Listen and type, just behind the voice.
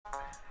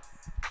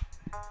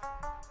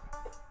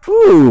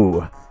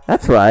Ooh,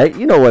 that's right.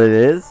 You know what it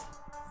is.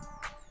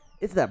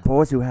 It's that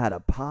boys who had a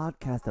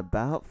podcast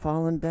about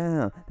falling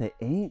down. They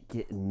ain't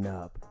getting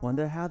up.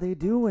 Wonder how they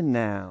doing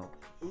now.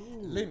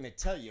 Let me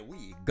tell you,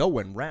 we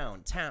going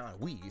round town,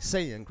 we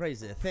saying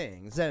crazy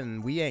things,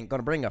 and we ain't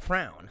gonna bring a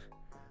frown.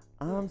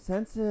 I'm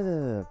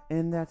sensitive,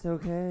 and that's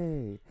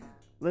okay.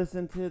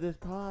 Listen to this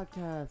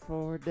podcast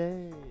for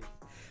days.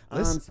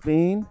 I'm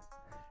Speen.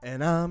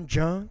 And I'm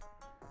John.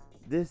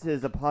 This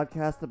is a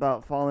podcast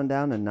about falling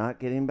down and not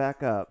getting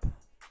back up.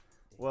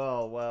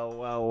 Well,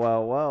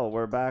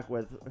 we're back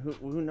with,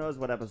 who knows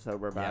what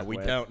episode we're back with.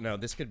 Yeah, we don't know.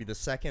 This could be the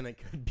second, it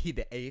could be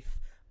the 8th.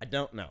 I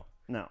don't know.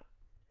 No.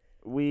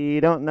 We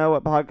don't know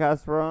what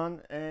podcast we're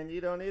on, and you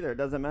don't either. It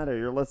doesn't matter.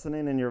 You're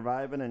listening, and you're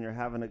vibing, and you're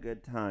having a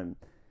good time.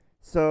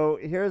 So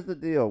here's the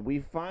deal. We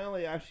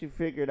finally actually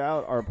figured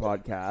out our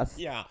podcast.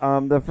 Yeah.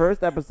 The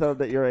first episode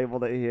that you're able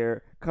to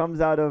hear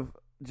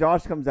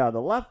Josh comes out of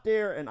the left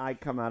ear, and I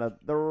come out of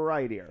the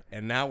right ear.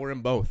 And now we're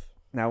in both.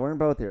 Now we're in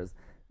both ears.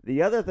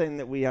 The other thing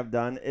that we have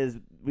done is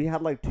we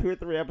had like 2 or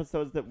 3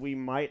 episodes that we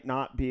might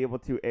not be able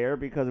to air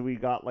because we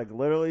got like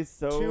literally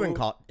so... Too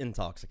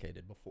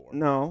intoxicated before.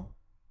 No.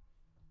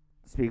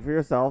 Speak for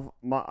yourself.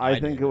 I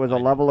think did. it was a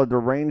level of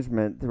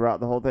derangement throughout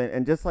the whole thing,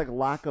 and just like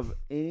lack of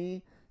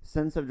any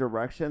sense of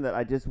direction that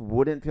I just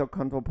wouldn't feel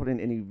comfortable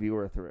putting any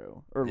viewer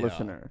through or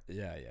listener.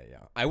 Yeah.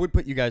 I would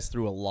put you guys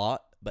through a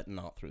lot, but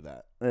not through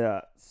that.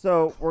 Yeah.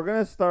 So we're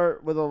going to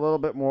start with a little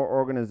bit more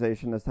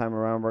organization this time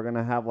around. We're going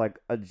to have like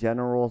a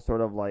general sort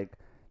of like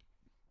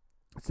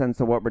sense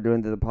of what we're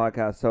doing to the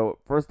podcast. So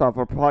first off,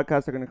 our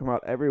podcasts are going to come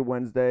out every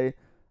Wednesday.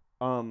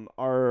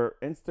 Our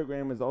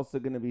Instagram is also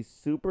going to be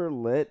super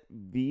lit,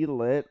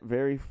 V-lit,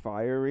 very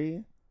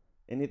fiery.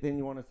 Anything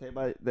you want to say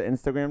about the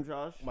Instagram,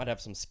 Josh? Might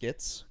have some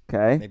skits.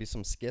 Okay. Maybe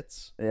some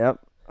skits. Yep.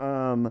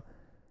 And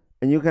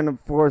you can,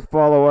 of course,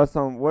 follow us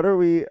on, what are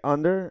we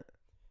under?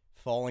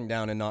 Falling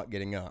down and not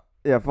getting up.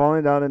 Yeah,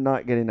 falling down and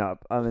not getting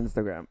up on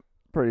Instagram.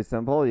 Pretty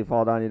simple. You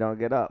fall down, you don't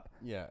get up.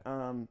 Yeah.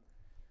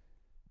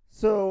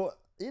 So,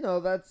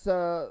 that's,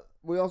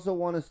 we also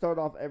want to start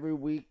off every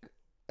week,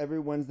 every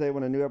Wednesday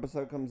when a new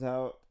episode comes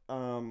out.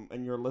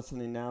 And you're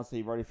listening now, so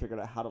you've already figured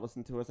out how to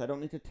listen to us. I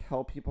don't need to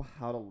tell people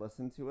how to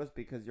listen to us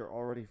because you're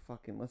already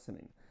fucking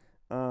listening.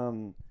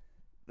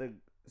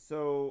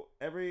 So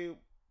every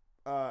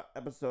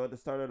episode to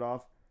start it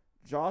off,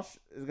 Josh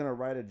is gonna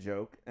write a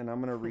joke, and I'm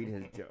gonna read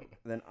his joke.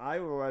 Then I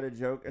will write a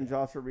joke, and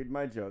Josh will read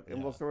my joke,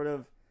 and we'll sort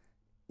of,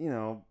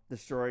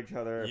 destroy each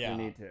other if we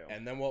need to.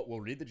 And then we'll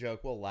read the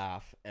joke, we'll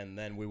laugh, and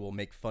then we will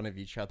make fun of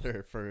each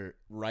other for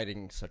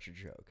writing such a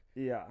joke.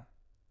 Yeah.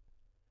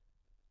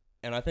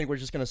 And I think we're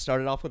just going to start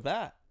it off with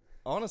that,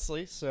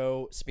 honestly.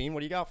 So, Speen,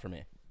 what do you got for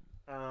me?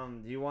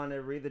 Do you want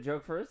to read the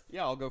joke first?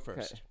 Yeah, I'll go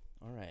first. Okay.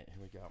 All right,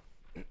 here we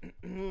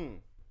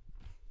go.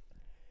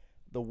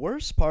 The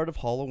worst part of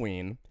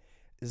Halloween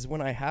is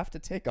when I have to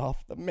take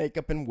off the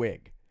makeup and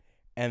wig.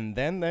 And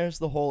then there's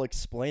the whole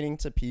explaining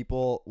to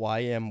people why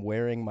I am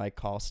wearing my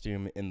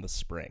costume in the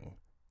spring.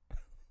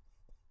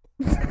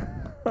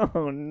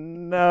 Oh,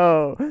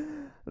 no.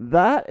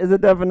 That is a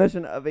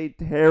definition of a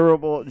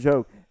terrible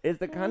joke. It's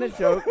the kind of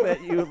joke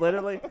that you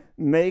literally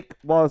make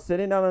while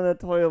sitting down in the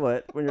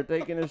toilet when you're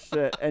taking a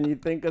shit and you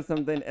think of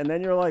something and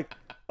then you're like,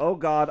 oh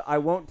God, I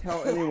won't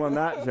tell anyone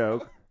that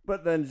joke.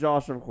 But then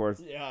Josh, of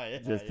course,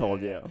 just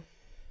told you.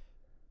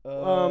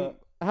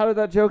 How did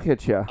that joke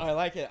hit you? I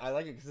like it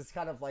because it's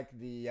kind of like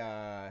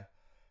the,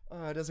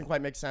 it doesn't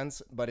quite make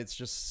sense, but it's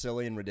just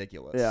silly and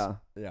ridiculous. Yeah.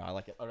 Yeah, I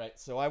like it. All right,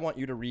 so I want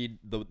you to read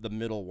the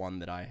middle one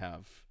that I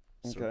have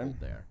circled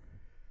there.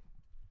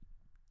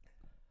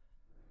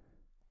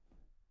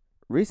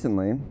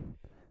 Recently,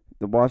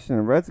 the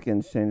Washington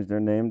Redskins changed their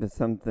name to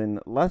something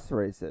less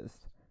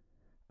racist.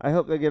 I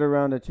hope they get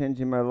around to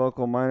changing my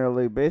local minor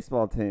league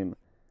baseball team.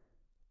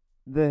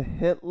 The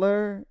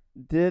Hitler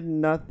did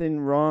nothing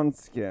wrong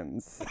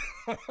skins.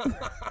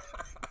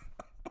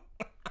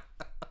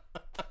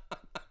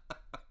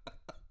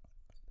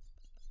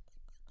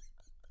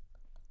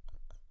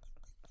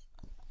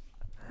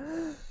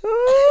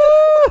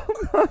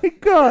 Oh my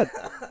God.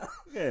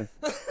 Okay.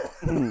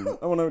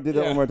 I want to do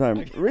that one more time.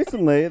 Okay.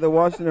 Recently, the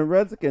Washington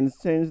Redskins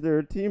changed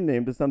their team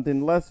name to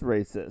something less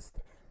racist.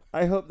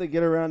 I hope they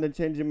get around to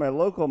changing my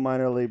local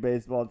minor league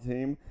baseball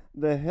team.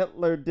 The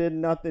Hitler did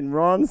nothing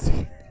wrong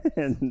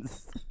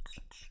skins.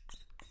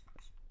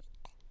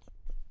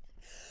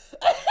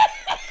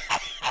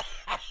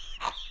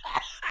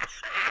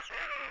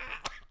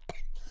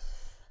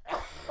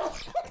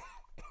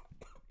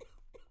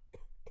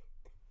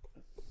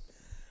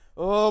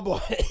 Oh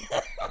boy.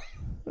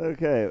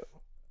 Okay.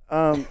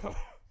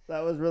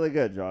 That was really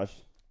good, Josh.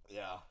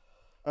 Yeah.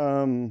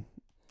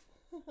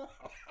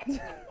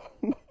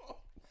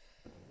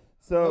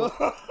 So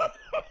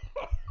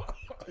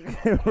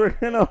we're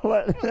gonna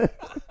let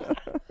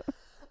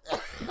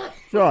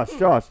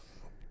Josh.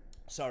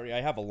 Sorry,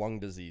 I have a lung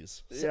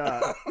disease.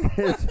 Yeah.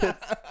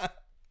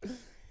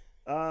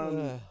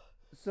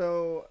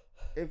 So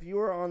if you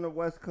are on the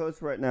West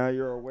Coast right now,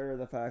 you're aware of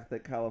the fact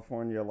that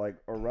California like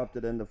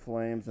erupted into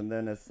flames and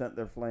then has sent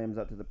their flames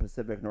up to the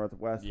Pacific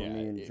Northwest where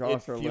me and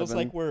Josh are feels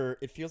living. like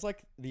it feels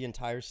like the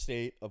entire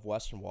state of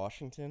Western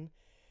Washington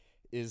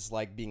is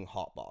like being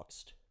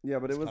hotboxed. Yeah,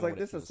 but That's it was kinda like what it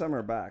this a feels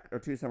summer back or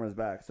 2 summers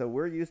back. So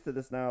we're used to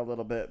this now a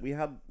little bit. We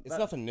had It's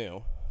nothing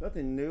new.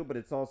 nothing new, but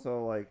it's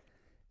also like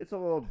it's a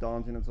little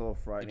daunting. It's a little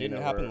It frightening.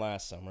 didn't happen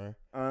last summer.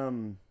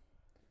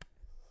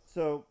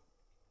 So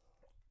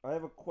I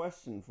have a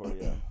question for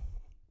you.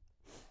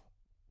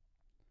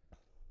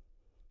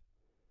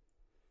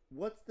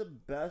 What's the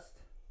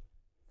best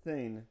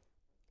thing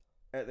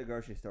at the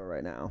grocery store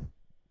right now?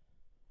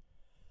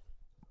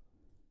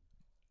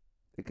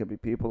 It could be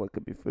people. It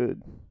could be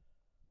food.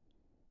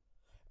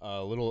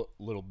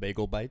 Little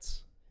bagel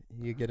bites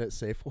you get at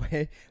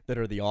Safeway that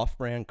are the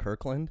off-brand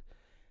Kirkland.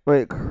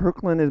 Wait,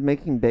 Kirkland is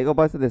making bagel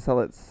bites that they sell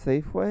at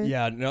Safeway?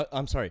 Yeah, no,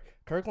 I'm sorry.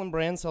 Kirkland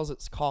brand sells at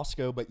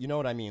Costco, but you know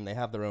what I mean. They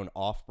have their own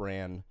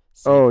off-brand.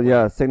 Oh, Safeway.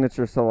 yeah,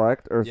 Signature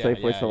Select or Yeah,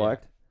 Safeway yeah,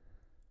 Select.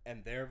 Yeah.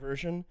 And their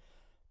version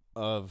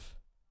of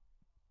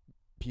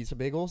pizza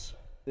bagels,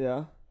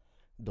 Yeah.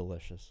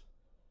 delicious.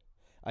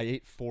 I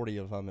ate 40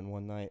 of them in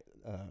one night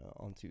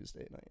on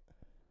Tuesday night.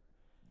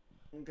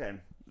 Okay.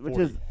 Which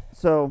 40. is,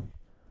 so,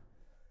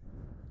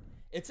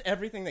 It's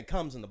everything that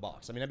comes in the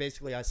box. I mean,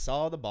 I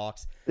saw the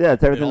box. yeah,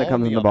 it's everything all that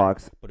comes in in the the oven.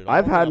 box. Put it all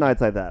I've in the had oven.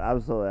 nights like that.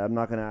 Absolutely. I'm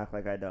not going to act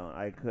like I don't.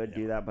 I could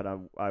do Yeah. that, but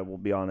I will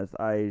be honest.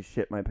 I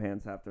shit my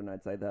pants after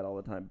nights like that all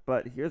the time.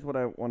 But here's what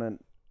I want to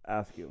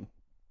ask you.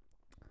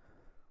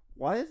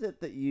 Why is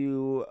it that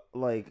you,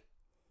 like,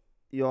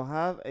 you'll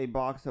have a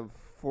box of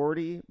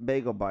 40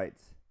 bagel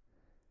bites,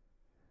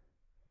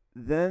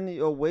 then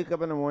you'll wake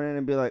up in the morning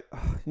and be like,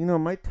 "Ugh, you know,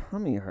 my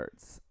tummy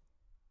hurts."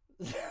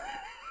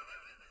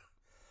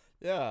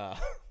 Yeah.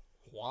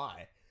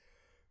 Why?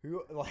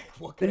 What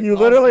And could you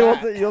cause literally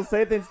that? you'll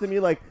say things to me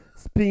like,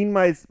 "Speen,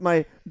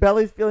 my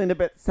belly's feeling a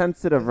bit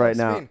sensitive right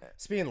now."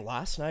 Speaking,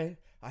 last night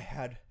I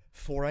had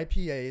 4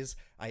 IPAs.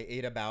 I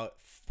ate about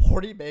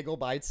 40 bagel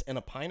bites and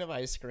a pint of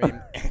ice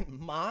cream, and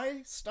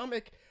my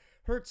stomach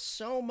hurts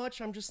so much.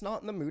 I'm just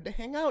not in the mood to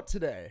hang out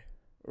today.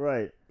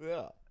 Right.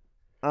 Yeah.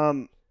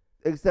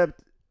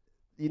 Except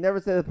you never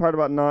say the part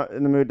about not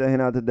in the mood to hang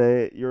out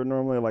today. You're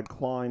normally like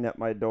clawing at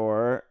my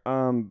door.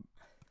 Well,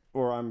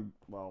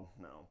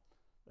 no,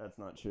 that's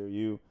not true.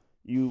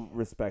 You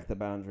respect the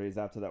boundaries.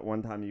 After that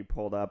one time you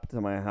pulled up to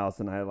my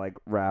house and I like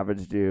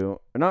ravaged you.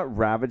 Or not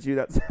ravaged you.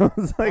 That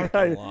sounds like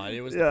Parking lot.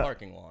 It was the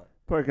parking lot.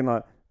 Parking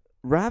lot.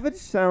 Ravage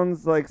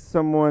sounds like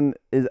someone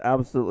is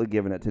absolutely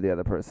giving it to the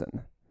other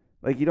person.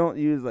 Like, you don't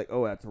use, like,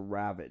 oh, that's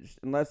ravaged.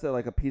 Unless,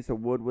 like, a piece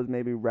of wood was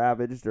maybe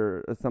ravaged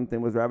or something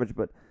was ravaged.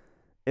 But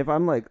if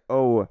I'm like,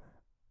 oh,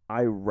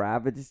 I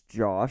ravaged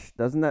Josh,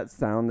 doesn't that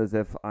sound as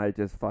if I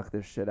just fucked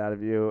the shit out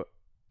of you,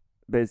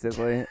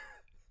 basically?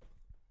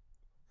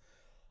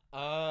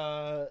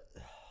 I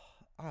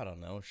don't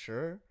know.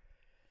 Sure.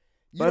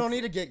 You Let's- don't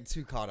need to get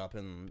too caught up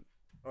in.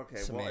 Okay,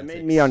 well, it Semantics.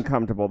 made me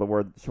uncomfortable, the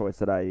word choice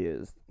that I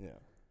used. Yeah.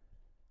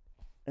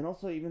 And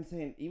also, even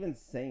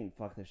saying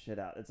fuck the shit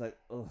out, it's like,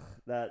 ugh,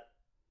 that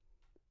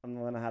I'm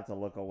gonna have to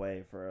look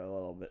away for a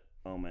little bit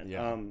moment.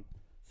 Yeah.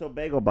 So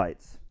bagel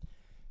bites.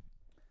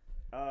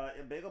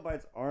 Bagel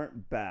bites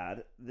aren't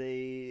bad.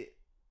 They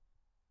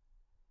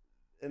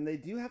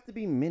do have to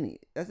be mini.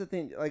 That's the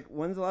thing. Like,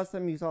 when's the last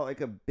time you saw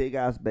like a big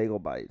ass bagel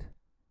bite?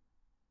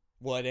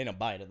 Well, it ain't a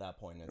bite at that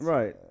point. It's,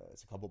 Right.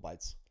 It's a couple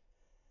bites.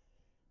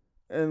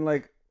 And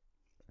like,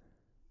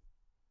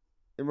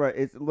 right,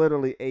 it's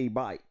literally a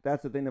bite.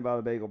 That's the thing about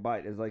a bagel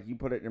bite is like you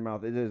put it in your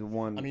mouth. It is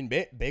one. I mean,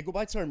 bagel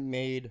bites are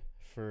made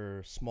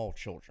for small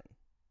children.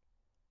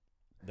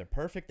 They're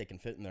perfect. They can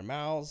fit in their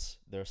mouths.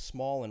 They're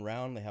small and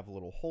round. They have a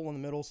little hole in the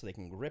middle so they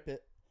can grip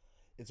it.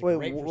 It's Wait,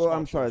 great for well, small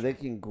I'm sorry. children. They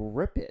can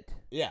grip it.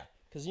 Yeah,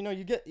 because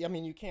you get. I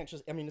mean, you can't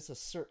just. I mean,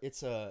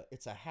 it's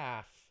a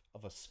half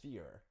of a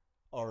sphere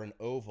or an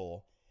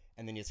oval,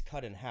 and then it's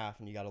cut in half,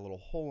 and you got a little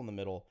hole in the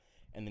middle,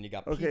 and then you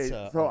got Okay,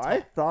 pizza. so on I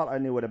top. thought I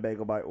knew what a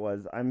bagel bite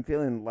was. I'm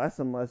feeling less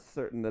and less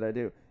certain that I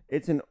do.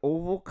 It's an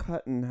oval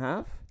cut in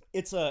half.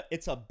 It's a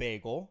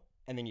bagel,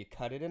 and then you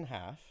cut it in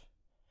half.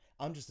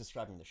 I'm just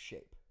describing the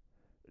shape.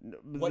 The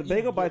What you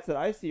bagel get- bites that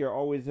I see are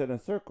always in a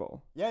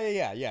circle.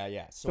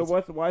 Yeah. So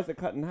why is it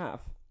cut in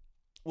half?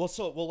 Well,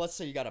 let's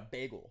say you got a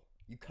bagel.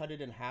 You cut it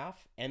in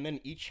half, and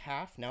then each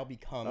half now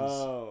becomes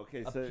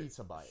Okay, a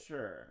pizza bite.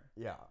 Sure.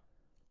 Yeah.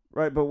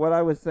 Right, but what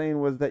I was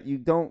saying was that you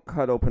don't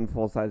cut open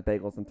full-size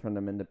bagels and turn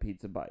them into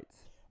pizza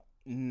bites.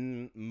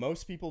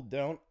 Most people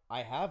don't.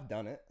 I have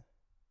done it.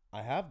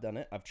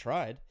 I've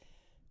tried.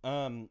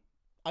 I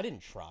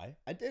didn't try.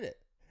 I did it.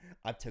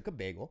 I took a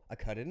bagel. I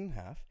cut it in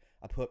half.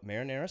 I put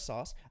marinara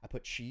sauce. I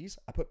put cheese.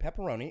 I put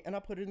pepperoni, and I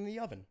put it in the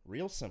oven.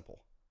 Real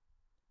simple.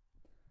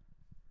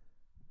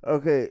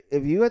 Okay,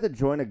 if you had to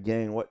join a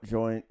gang, what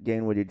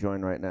gang would you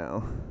join right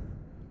now?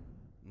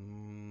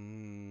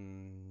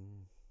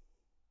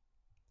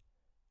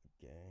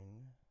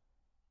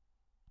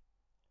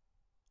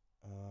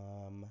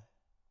 Gang.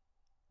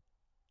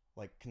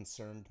 Like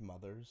concerned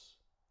mothers,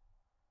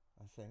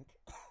 I think.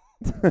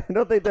 I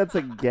don't think that's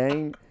a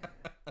gang.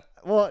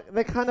 Well,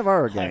 they kind of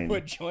are a I gang.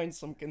 would join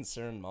some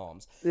concerned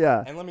moms.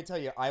 Yeah. And let me tell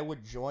you, I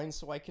would join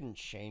so I can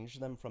change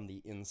them from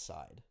the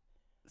inside.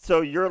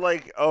 So you're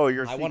like, oh,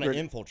 you're I want to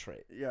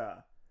infiltrate. Yeah.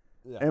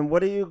 Yeah. And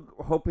what are you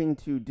hoping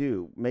to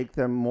do? Make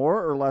them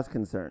more or less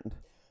concerned?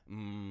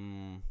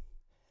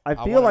 I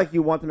feel like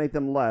you want to make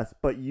them less,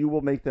 but you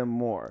will make them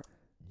more.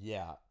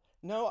 Yeah.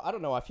 No, I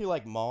don't know. I feel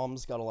like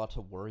moms got a lot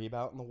to worry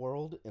about in the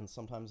world, and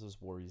sometimes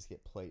those worries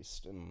get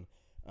placed in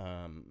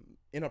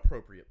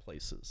inappropriate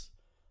places.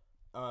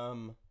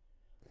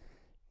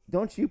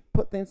 Don't you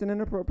put things in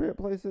inappropriate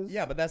places?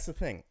 Yeah, but that's the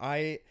thing.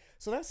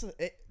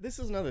 This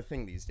is another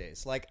thing these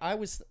days. Like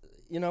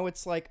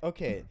it's like,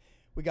 okay,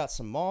 we got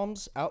some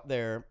moms out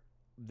there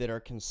that are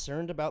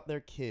concerned about their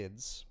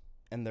kids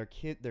and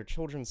their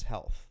children's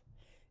health.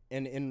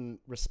 And in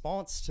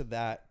response to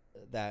that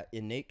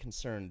innate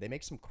concern, they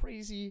make some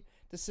crazy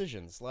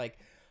decisions like,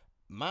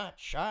 my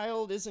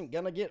child isn't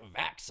going to get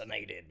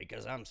vaccinated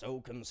because I'm so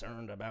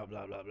concerned about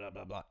blah, blah, blah,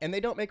 blah, blah. And they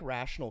don't make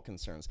rational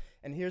concerns.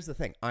 And here's the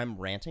thing. I'm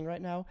ranting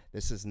right now.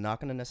 This is not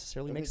going to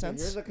necessarily make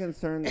sense. Here's a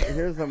concern.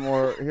 Here's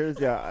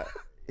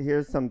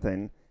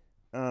something.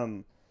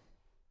 Back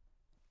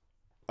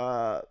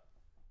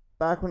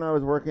when I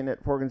was working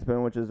at Fork and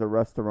Spoon, which is a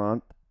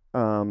restaurant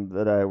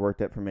that I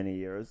worked at for many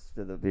years,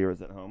 to the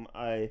viewers at home,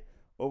 I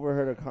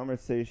overheard a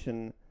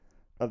conversation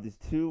of these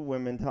two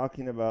women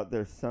talking about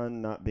their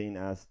son not being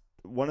asked.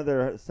 One of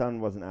their son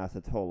wasn't asked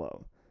a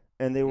Tolo,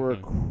 and they were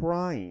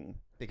crying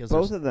because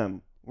both of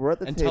them were at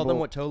the table. And tell them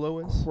what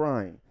Tolo is.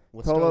 Crying.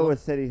 What's Tolo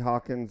is Sadie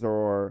Hawkins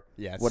or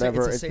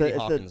whatever. It's a Sadie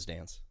Hawkins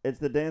dance. It's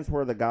the dance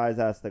where the guys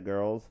ask the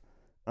girls.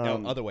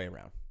 No, other way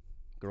around.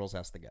 Girls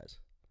ask the guys.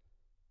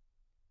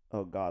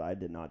 Oh God, I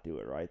did not do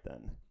it right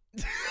then.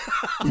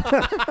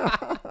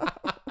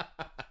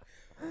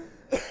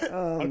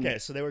 Okay,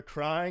 so they were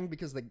crying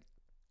because their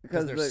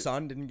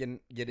son didn't get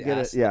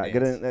asked.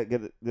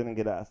 Didn't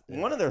get asked. Yeah.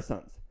 One of their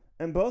sons,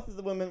 and both of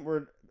the women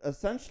were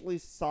essentially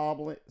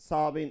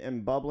sobbing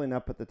and bubbling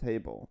up at the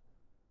table.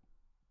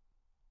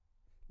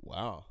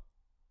 Wow,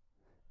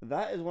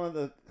 that is one of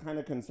the kind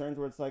of concerns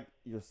where it's like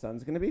your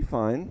son's gonna be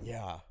fine.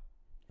 Yeah.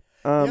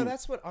 Yeah,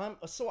 that's what I'm.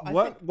 So I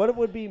think what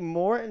would be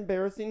more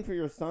embarrassing for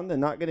your son than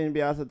not getting to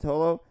be asked a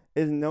Tolo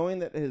is knowing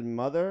that his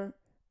mother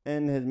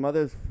and his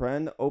mother's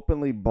friend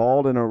openly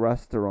bawled in a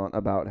restaurant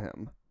about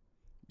him.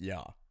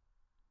 Yeah.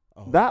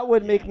 Oh, that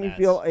would make me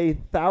feel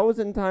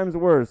 1,000 times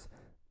worse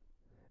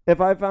if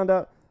I found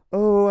out,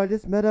 oh, I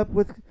just met up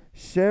with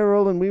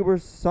Cheryl and we were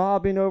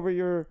sobbing over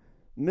your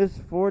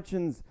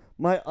misfortunes.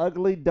 My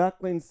ugly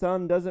duckling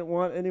son doesn't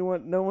want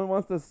no one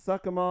wants to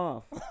suck him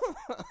off.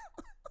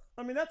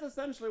 I mean, that's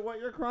essentially what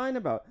you're crying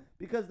about.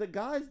 Because the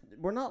guys,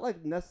 we're not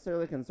like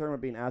necessarily concerned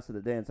with being asked to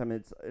the dance. I mean,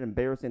 it's an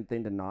embarrassing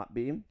thing to not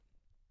be.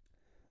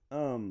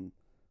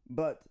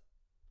 But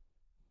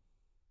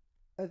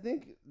I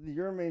think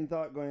your main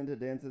thought going into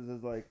dances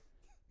is like,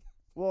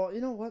 well,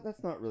 you know what?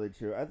 That's not really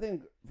true. I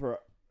think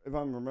if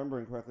I'm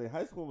remembering correctly,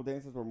 high school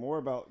dances were more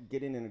about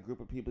getting in a group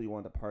of people you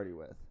wanted to party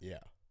with. Yeah.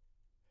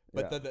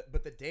 But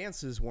the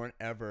dances weren't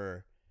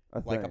ever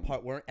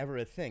weren't ever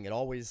a thing. It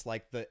always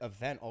the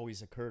event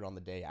always occurred on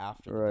the day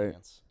after the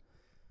dance.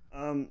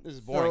 This is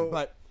boring,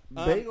 but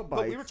bagel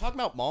bites. But we were talking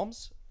about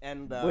moms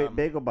and wait,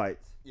 bagel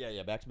bites.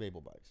 Yeah, back to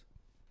bagel bites.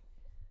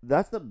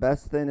 That's the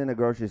best thing in a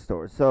grocery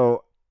store.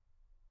 So,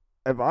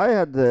 if I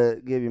had to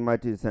give you my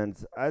 2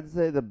 cents, I'd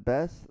say the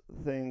best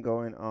thing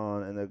going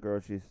on in the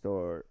grocery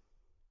store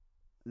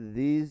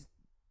these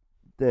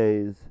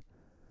days,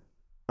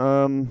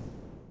 I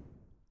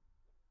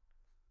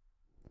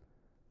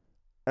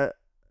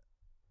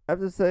have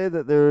to say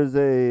that there is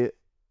a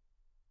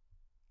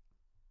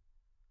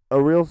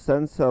real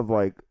sense of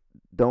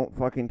don't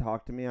fucking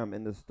talk to me. I'm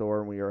in the store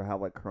and we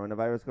have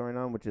coronavirus going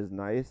on, which is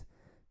nice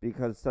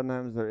because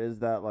sometimes there is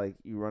that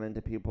you run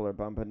into people or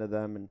bump into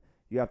them and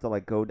you have to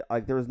go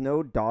there's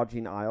no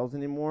dodging aisles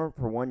anymore.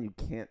 For one, you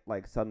can't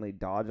suddenly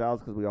dodge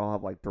aisles because we all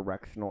have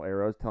directional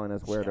arrows telling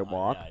us where to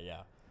walk.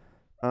 Yeah.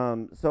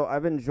 So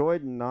I've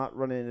enjoyed not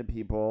running into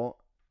people.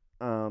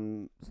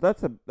 So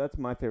that's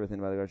my favorite thing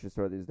about the grocery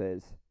store these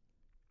days.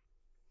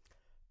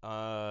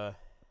 The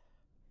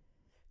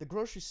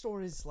grocery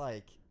store is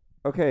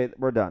okay,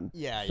 we're done.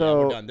 Yeah,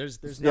 so, we're done.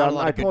 There's not a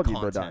lot of good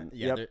content. We're done.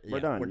 Yeah, we're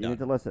done. You need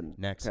to listen.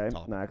 Next. Okay,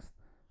 topic. next.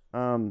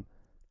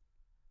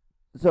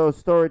 So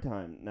story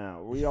time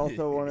now. We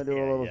also want to do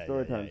a little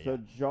story time. So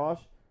Josh,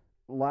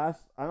 I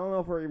don't know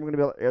if we're even going to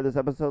be able to air this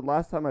episode.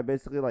 Last time I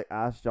basically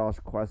asked Josh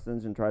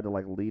questions and tried to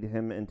lead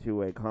him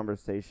into a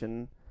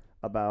conversation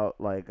about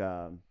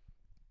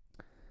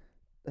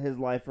his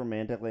life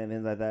romantically and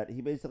things like that.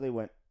 He basically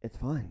went, "It's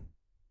fine,"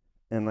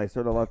 and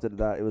sort of left it at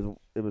that.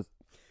 It was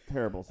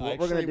terrible. So what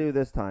we're gonna do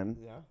this time?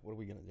 Yeah. What are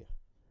we gonna do?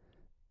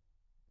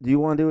 Do you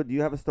want to do it? Do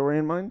you have a story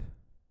in mind?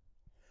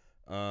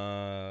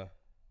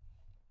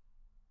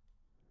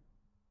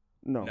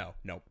 No.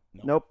 Nope.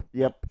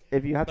 Yep.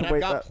 If you have but to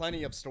wait, I've got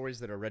plenty of stories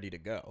that are ready to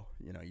go.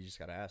 You just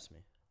gotta ask me.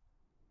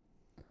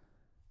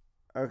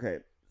 Okay.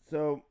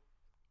 So,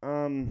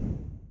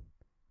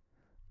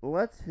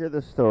 let's hear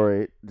the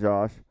story,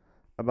 Josh,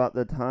 about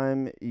the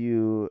time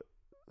you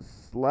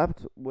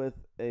slept with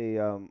a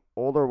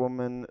older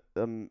woman,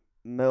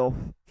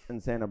 MILF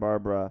in Santa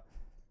Barbara.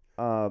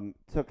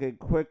 Took a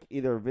quick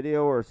either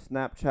video or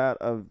Snapchat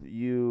of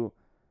you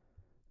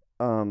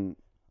um,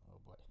 Oh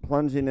boy.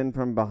 plunging in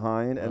from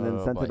behind and then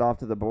Oh, sent it boy. off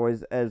to the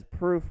boys as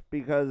proof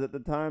because at the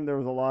time there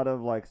was a lot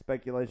of like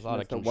speculation lot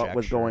as of to what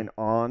was conjecture. going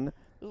on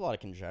There's a lot of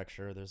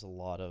conjecture. There's a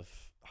lot of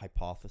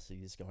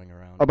hypotheses going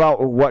around. about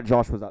what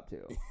Josh was up to.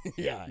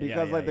 Yeah,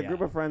 Because yeah, like the yeah.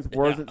 group of friends Yeah.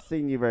 wasn't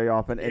seeing you very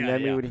often, and Yeah,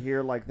 then we yeah. would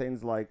hear like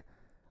things like,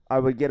 I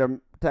would get a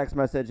text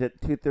message at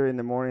 2:30 in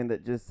the morning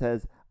that just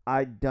says,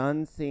 "I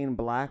done seen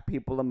black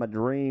people in my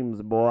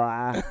dreams,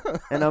 boy,"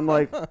 and I'm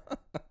like,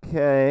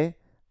 okay,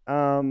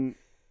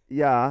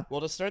 yeah.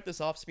 Well, to start this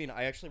off, Spina,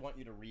 I actually want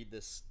you to read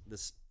this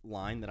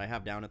line that I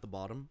have down at the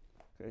bottom,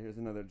 Okay, here's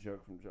another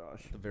joke from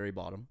Josh. the very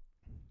bottom.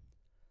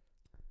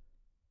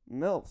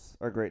 MILFs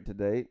are great to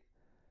date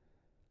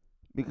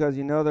because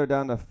you know they're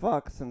down to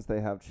fuck since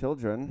they have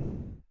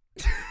children.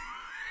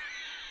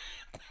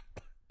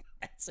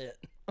 That's it.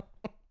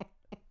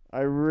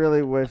 I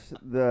really wish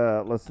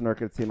the listener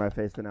could see my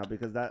face right now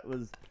because that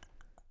was.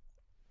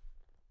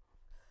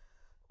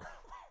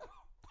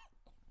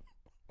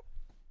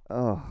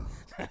 Oh,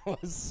 That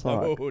was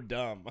so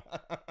dumb.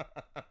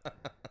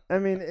 I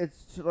mean,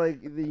 it's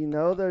like you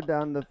know they're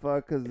down to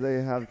fuck because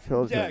they have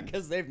children. Yeah,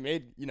 because they've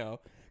made,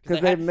 'Cause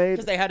they've made-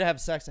 because they had to have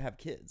sex to have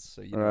kids.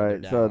 So you know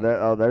Right, they're so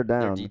down. they're They're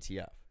down.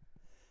 DTF.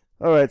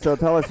 All right, so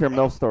tell us your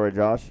MILF story,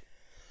 Josh.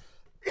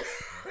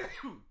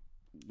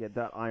 Get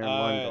that iron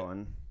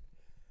lung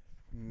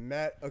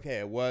going.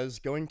 I was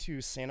going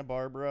to Santa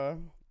Barbara,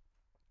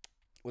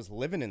 was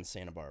living in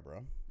Santa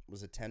Barbara,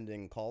 was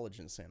attending college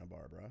in Santa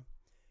Barbara,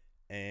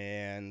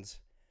 and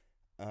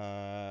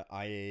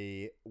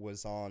I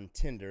was on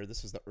Tinder.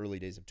 This was the early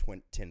days of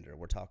Tinder.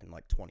 We're talking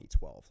like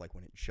 2012, like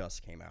when it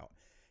just came out.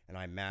 And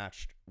I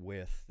matched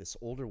with this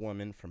older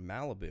woman from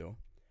Malibu.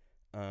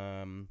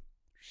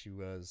 She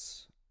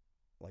was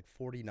like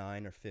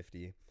 49 or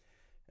 50.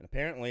 And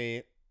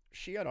apparently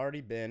she had already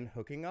been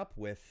hooking up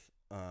with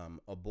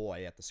a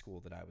boy at the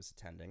school that I was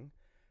attending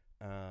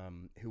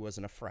who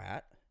wasn't a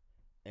frat.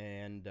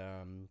 And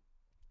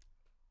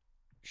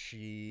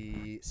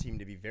she seemed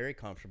to be very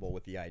comfortable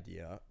with the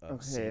idea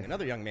of seeing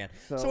another young man.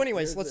 So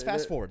anyways, let's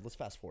fast forward.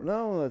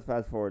 No, let's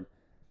fast forward.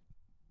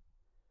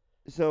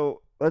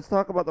 So let's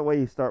talk about the way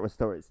you start with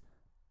stories.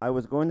 I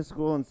was going to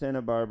school in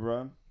Santa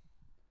Barbara.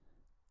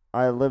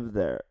 I lived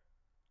there.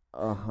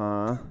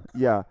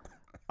 Yeah.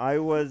 I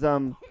was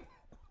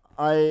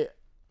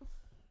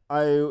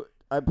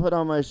I put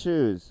on my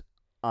shoes.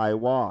 I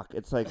walk.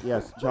 It's like,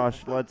 yes,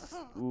 Josh,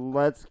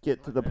 let's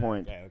get to the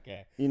point.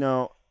 Okay. You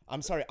know,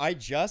 I'm sorry. I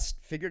just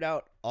figured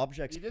out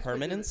objects' You just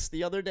permanence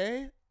the other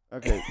day,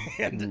 okay.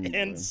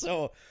 and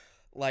so,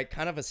 like,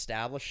 kind of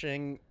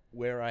establishing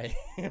where I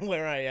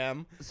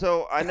am.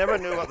 So I never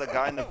knew about the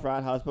guy in the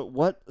frat house, but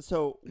what?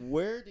 So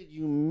where did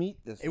you meet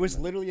this? It was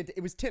woman? literally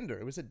it was Tinder.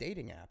 It was a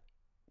dating app.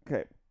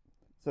 Okay.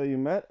 So you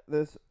met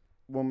this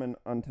woman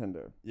on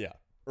Tinder. Yeah,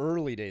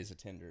 early days of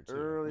Tinder. Too.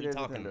 Early We days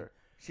of talking Tinder.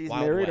 She's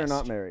Wild married or West.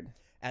 not married?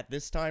 At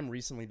this time,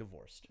 recently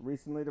divorced.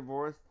 Recently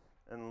divorced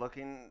and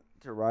looking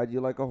to ride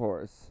you like a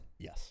horse.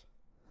 Yes.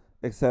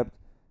 Except,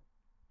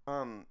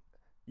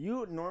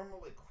 you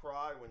normally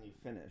cry when you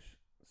finish.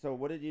 So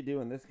what did you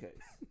do in this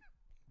case?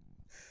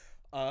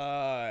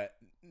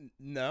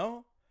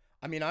 No.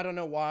 I mean, I don't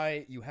know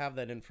why you have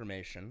that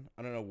information.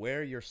 I don't know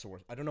where your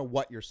source. I don't know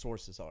what your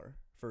sources are.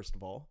 First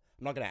of all,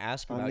 I'm not going to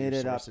ask you I about made your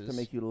it up sources. to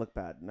make you look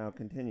bad. Now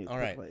continue All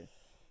right. quickly.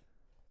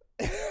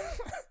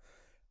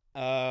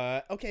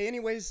 Okay,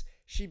 anyways,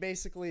 she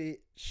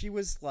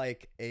was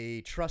like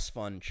a trust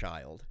fund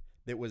child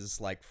that was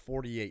like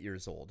 48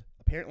 years old.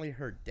 Apparently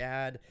her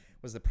dad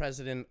was the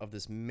president of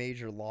this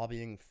major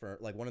lobbying firm,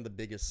 like one of the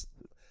biggest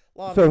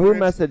lobbying So who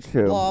firms, messaged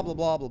who? blah blah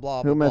blah blah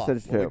blah Who blah,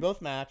 messaged well, who? we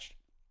both matched.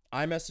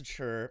 I messaged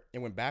her. It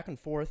went back and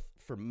forth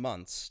for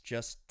months,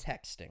 just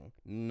texting,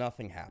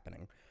 nothing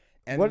happening.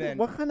 And then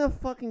What kind of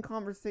fucking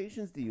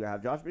conversations do you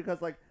have, Josh?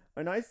 Because like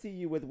when I see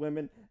you with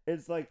women,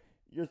 it's like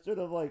you're sort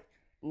of like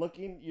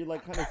looking, you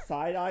like kind of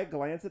side eye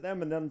glance at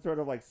them and then sort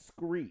of like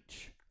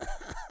screech.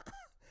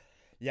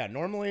 yeah,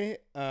 normally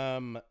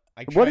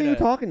I try What are you to-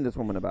 talking to this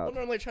woman I about?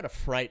 normally try to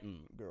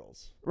frighten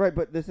girls. Right,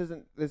 but this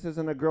isn't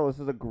a girl. This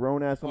is a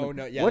grown ass woman. Oh,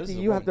 no, yeah, What this do is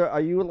a you have to? Are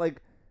you sort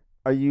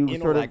of?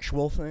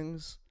 Intellectual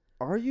things.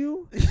 Are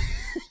you?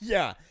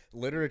 Yeah,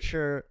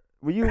 literature.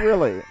 Were you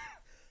really?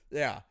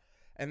 Yeah,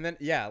 and then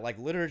like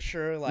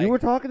literature. Like You were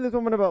talking to this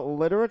woman about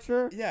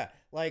literature. yeah,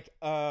 like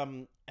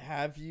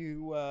have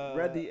you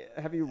Have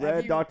you have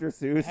read you- Dr.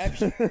 Seuss?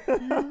 have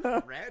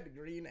you read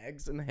Green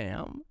Eggs and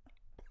Ham?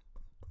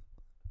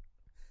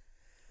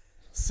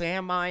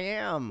 Sam, I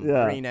am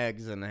Yeah. Green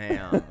Eggs and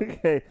Ham.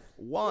 Okay.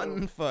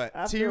 1 foot,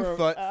 After 2 a-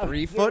 foot, after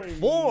 3 foot a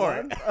 4.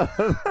 month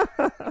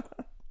of-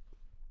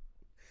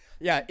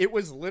 Yeah, it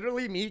was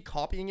literally me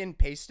copying and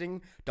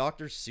pasting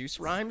Dr. Seuss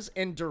rhymes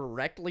and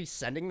directly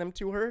sending them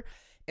to her,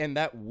 and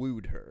that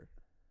wooed her.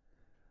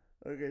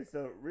 Okay,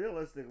 so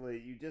realistically,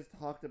 you just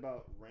talked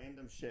about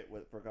random shit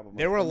for a couple months.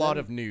 There were a and lot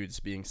then- of nudes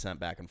being sent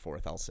back and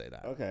forth. I'll say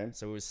that. Okay.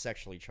 So it was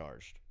sexually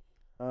charged.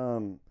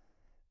 And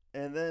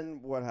then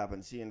what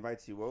happened? She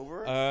invites you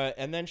over?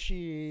 And then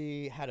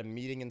she had a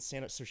meeting in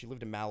Santa. So she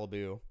lived in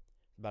Malibu,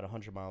 about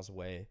 100 miles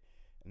away.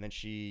 And then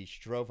she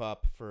drove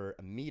up for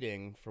a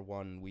meeting for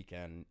one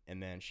weekend.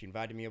 And then she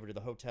invited me over to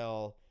the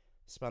hotel,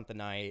 spent the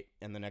night,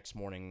 and the next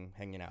morning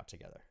hanging out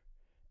together.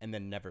 And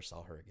then never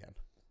saw her again.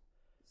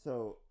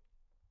 So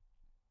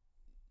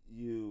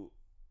you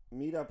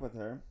meet up with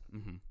her.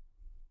 Mm-hmm.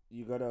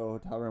 You go to a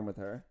hotel room with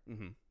her.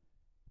 Mm-hmm.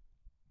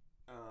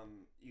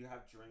 You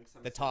have drinks.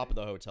 The top of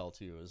the hotel,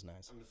 too, was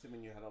nice. I'm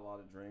assuming you had a lot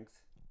of drinks.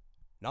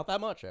 Not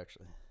that much,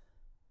 actually.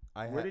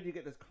 Where did you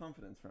get this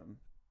confidence from?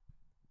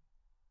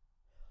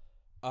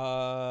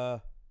 Uh...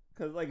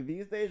 Because like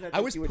these days,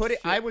 I was putting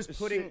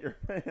shit your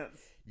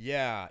pants.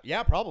 Yeah,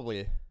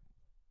 probably.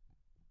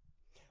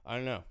 I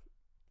don't know.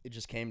 It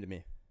just came to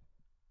me.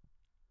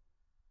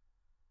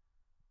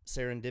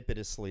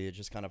 Serendipitously, it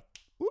just kind of,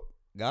 whoop,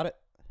 got it.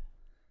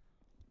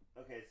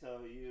 Okay,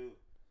 so you,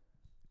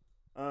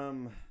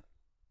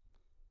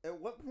 at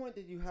what point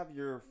did you have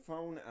your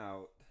phone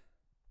out?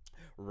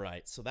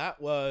 Right. So that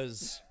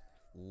was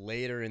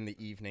later in the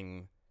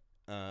evening.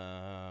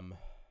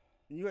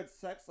 You had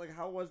sex. Like,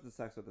 how was the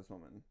sex with this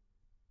woman?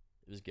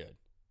 It was good.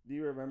 Do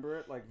you remember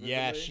it? Like, vividly?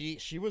 Yeah,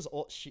 she was.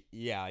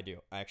 Yeah, I do.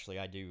 Actually,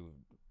 I do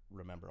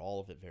remember all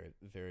of it very,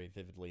 very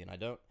vividly, and I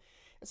don't.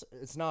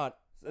 It's not.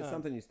 It's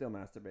something you still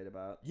masturbate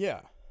about.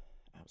 Yeah,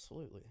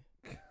 absolutely.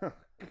 God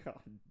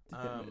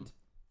damn it.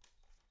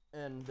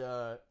 And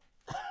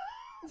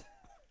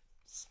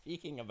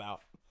speaking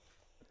about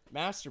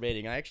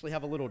masturbating, I actually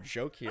have a little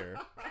joke here.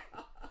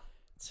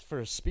 It's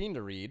for Speen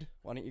to read.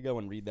 Why don't you go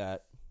and read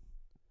that?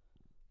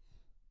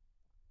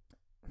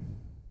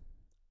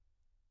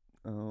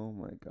 Oh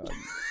my god.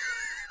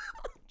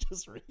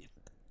 Just read.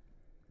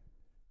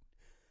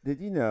 Did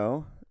you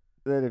know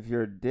that if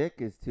your dick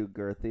is too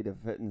girthy to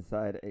fit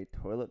inside a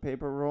toilet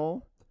paper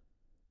roll,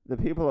 the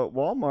people at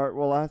Walmart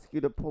will ask you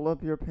to pull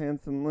up your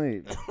pants and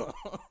leave?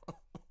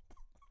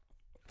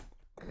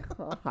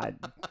 God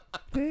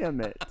damn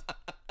it.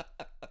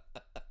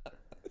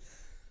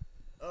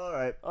 All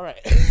right.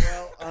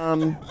 Well,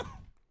 time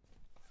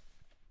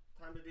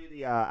to do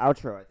the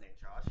outro, I think,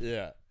 Josh.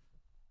 Yeah.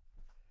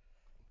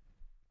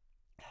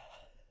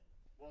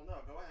 Well, no,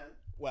 go ahead.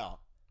 Well.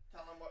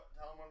 Tell them when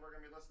we're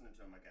going to be listening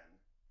to him again.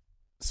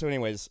 So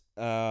anyways,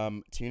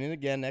 tune in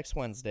again next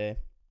Wednesday,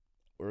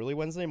 early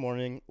Wednesday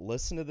morning.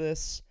 Listen to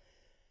this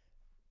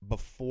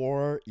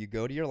before you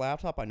go to your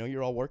laptop. I know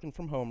you're all working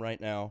from home right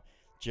now.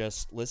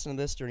 Just listen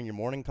to this during your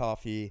morning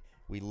coffee.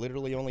 We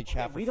literally only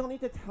chat. We don't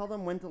need to tell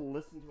them when to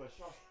listen to us.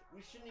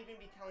 We shouldn't even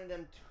be telling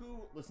them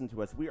to listen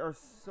to us. We are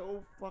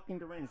so fucking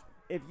deranged.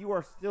 If you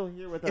are still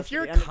here with us, If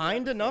you're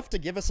kind enough to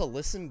give us a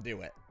listen,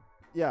 do it.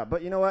 Yeah,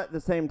 but you know what? At the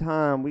same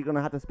time, we're going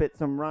to have to spit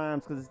some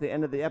rhymes because it's the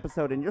end of the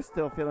episode and you're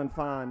still feeling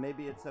fine.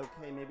 Maybe it's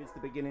okay. Maybe it's the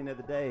beginning of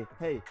the day.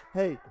 Hey.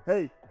 Hey.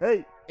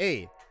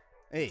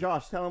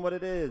 Josh, tell them what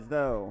it is,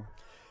 though.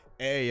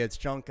 Hey, it's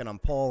Junk and I'm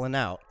pulling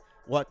out.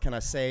 What can I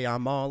say?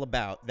 I'm all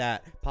about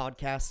that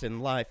podcasting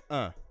life.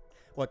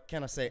 What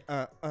can I say?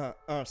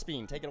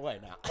 Speen, take it away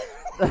now.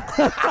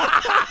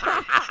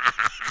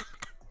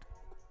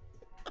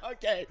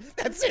 Okay,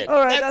 that's it.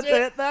 All right,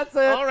 that's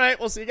it. All right,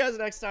 we'll see you guys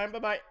next time.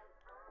 Bye-bye.